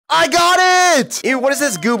I got it! Ew, what is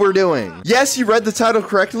this goober doing? Yes, you read the title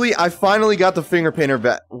correctly. I finally got the finger painter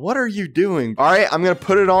back. What are you doing? All right, I'm gonna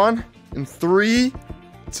put it on in 3,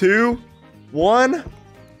 2, 1.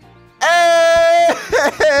 Hey,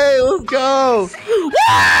 let's go.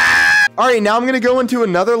 All right, now I'm gonna go into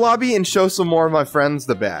another lobby and show some more of my friends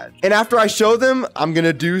the badge. And after I show them, I'm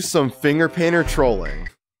gonna do some finger painter trolling.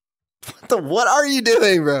 What are you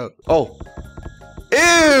doing, bro? Oh.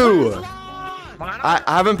 Ew! I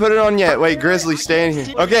haven't put it on yet. Wait, Grizzly, stay in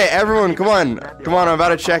here. Okay, everyone, come on. Come on, I'm about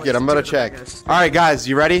to check it. I'm about to check. All right, guys,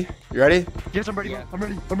 you ready? You ready? Yes, I'm ready. I'm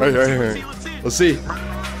ready. Right. Let's see.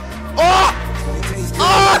 Oh!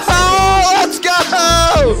 Oh! Let's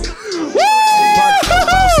go!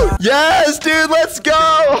 Woo! Yes, dude, let's go!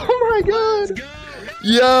 Oh my god.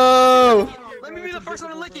 Yo! Let me be the first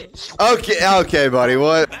one to lick it. Okay, buddy,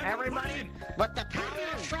 what? Everybody, but the power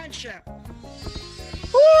of friendship.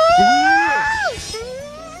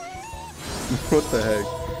 What the heck?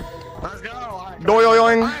 Let's go.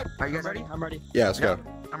 Doyoing. Are you guys ready? I'm ready. Yeah, let's go.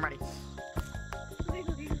 I'm ready.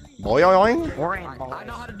 Doyoing. I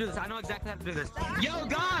know how to do this. I know exactly how to do this. Yo,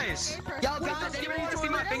 guys! Anybody want to see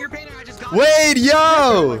my finger painter? I just got Wait,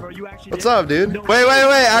 yo! What's up, dude? Wait.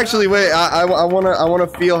 Actually, wait. I wanna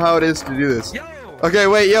feel how it is to do this. Yo! Okay,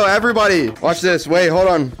 wait, yo, everybody, watch this. Wait, hold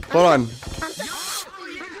on.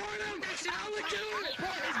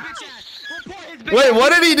 Wait,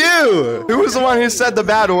 what did he do? Who was the one who said the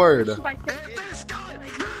bad word?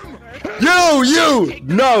 You!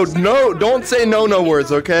 No, don't say no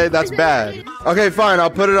words, okay? That's bad. Okay, fine,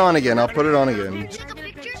 I'll put it on again.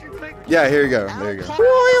 Yeah, here you go. There you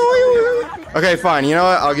go. Okay, fine. You know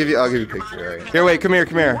what? I'll give you a picture. Right. Here, wait, come here.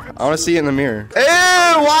 I want to see it in the mirror. Ew,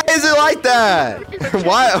 why is it like that?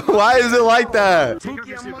 Why is it like that?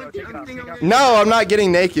 No, I'm not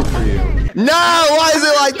getting naked for you. No, why is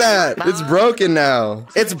it like that? It's broken now.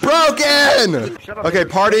 It's broken! Okay,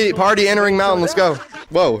 party entering mountain. Let's go.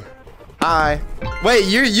 Whoa. Hi. Wait,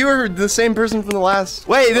 you were the same person from the last.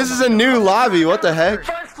 Wait, this is a new lobby. What the heck?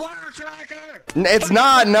 It's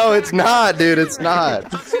not. No, it's not, dude. It's not.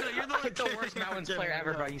 You're like the worst mountains player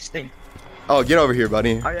ever, bro. You stink. Oh, get over here,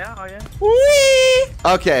 buddy. Oh yeah. Whee!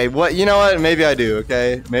 Okay, what? You know what? Maybe I do.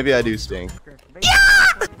 Okay, maybe I do stink.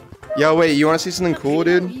 Yeah! Yo, wait. You want to see something cool,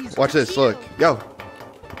 dude? Watch this. Look. Yo,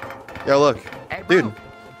 look, dude.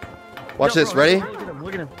 Watch this. Ready?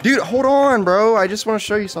 Look at him. Dude, hold on, bro. I just want to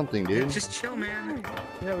show you something, dude. Just chill, man.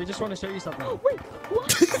 Yeah, we just want to show you something.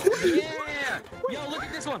 Yeah. Yo, look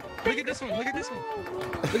at this one. Look at this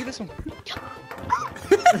one.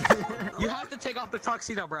 You have to take off the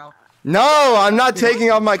tuxedo, bro. No, I'm not taking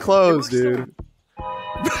off my clothes, dude.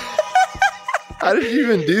 How did you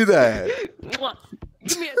even do that?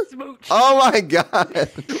 Give me a smooch. Oh my god.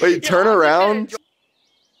 Wait, turn around.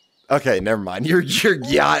 Okay, never mind. Your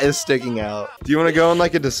yacht is sticking out. Do you want to go in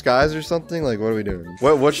like a disguise or something? Like, what are we doing?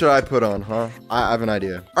 What should I put on, huh? I have an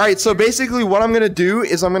idea. All right, so basically what I'm gonna do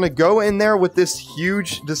is I'm gonna go in there with this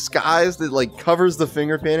huge disguise that like covers the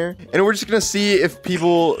finger painter, and we're just gonna see if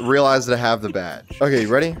people realize that I have the badge. Okay,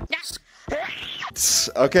 ready?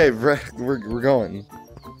 Okay, we're going.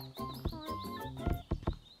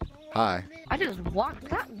 Hi. I just walked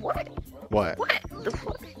that. What? What? What the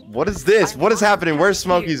fuck? What is this? What is happening? Where's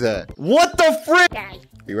Smokey's at? What the frick?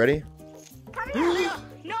 You ready?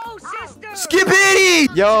 No, sister!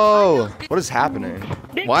 Skippity! Yo, what is happening?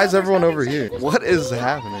 Why is everyone over here? What is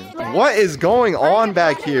happening? What is going on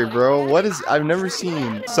back here, bro? I've never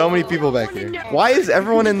seen so many people back here. Why is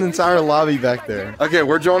everyone in the entire lobby back there? Okay,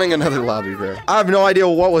 we're joining another lobby, bro. I have no idea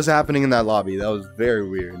what was happening in that lobby. That was very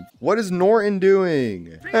weird. What is Norton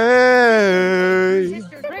doing? Hey!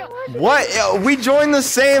 What? We joined the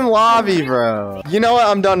same lobby, bro. You know what?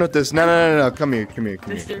 I'm done with this. No. Come here. Come here.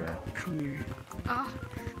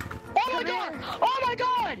 Oh my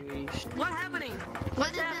god! What's happening?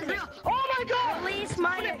 What's happening? Oh my god! Police,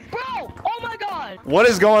 bro! Oh my god! What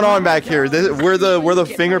is going on back here? We're the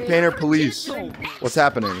finger painter police. What's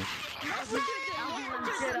happening?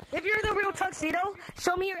 If you're the real tuxedo,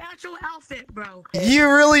 show me your actual outfit, bro.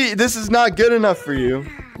 This is not good enough for you.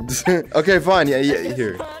 Okay, fine. Yeah,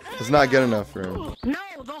 here. It's not good enough for him.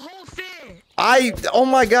 No, the whole fit. Oh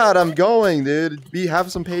my god, I'm going, dude.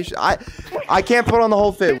 Have some patience. I can't put on the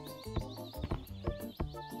whole fit.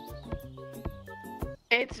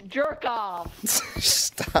 It's jerk off.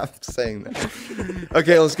 Stop saying that.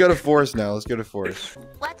 Okay, let's go to Forest now. Let's go to Forest.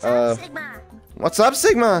 What's up, Sigma? What's up,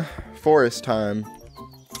 Sigma? Forest time.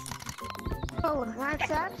 Oh,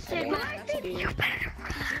 what's up, Sigma?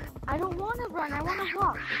 I don't want to run. I want to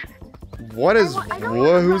walk. What is?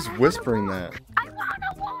 Who's whispering that? I want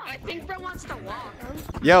to walk. I think bro wants to walk.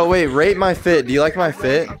 Yo, wait, rate my fit. Do you like my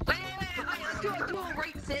fit? Wait, let's do a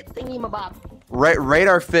right fit thingy mabob. Rate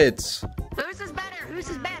our fits. Whose is better? Whose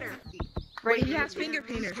is better? Wait, he has finger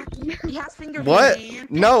painter. He has finger What? painter.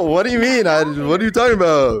 No, what do you mean? What are you talking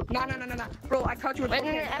about? No. Bro, I caught you with Wait, no,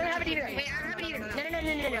 I don't have it either. Wait, I don't have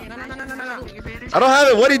it either. No. I don't have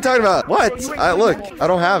it. What are you talking about? What? Look, I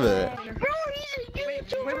don't have it. Bro, he's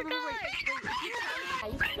a YouTuber guy.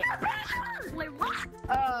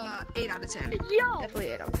 8 out of 10. Yo.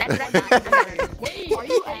 Definitely 8 out of 10. Wait, are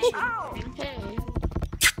you ow? Hey.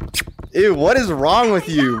 Ew, what is wrong with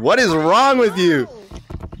you? What is wrong with you?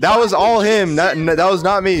 That was all him. That was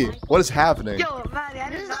not me. What is happening? Yo, man,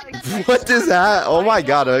 that is not What is that? Oh my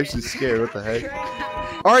god, I'm actually scared. What the heck?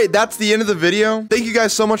 Alright, that's the end of the video. Thank you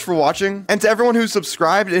guys so much for watching. And to everyone who's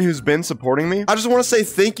subscribed and who's been supporting me, I just want to say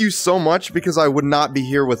thank you so much because I would not be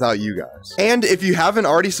here without you guys. And if you haven't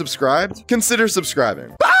already subscribed, consider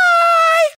subscribing. Bye!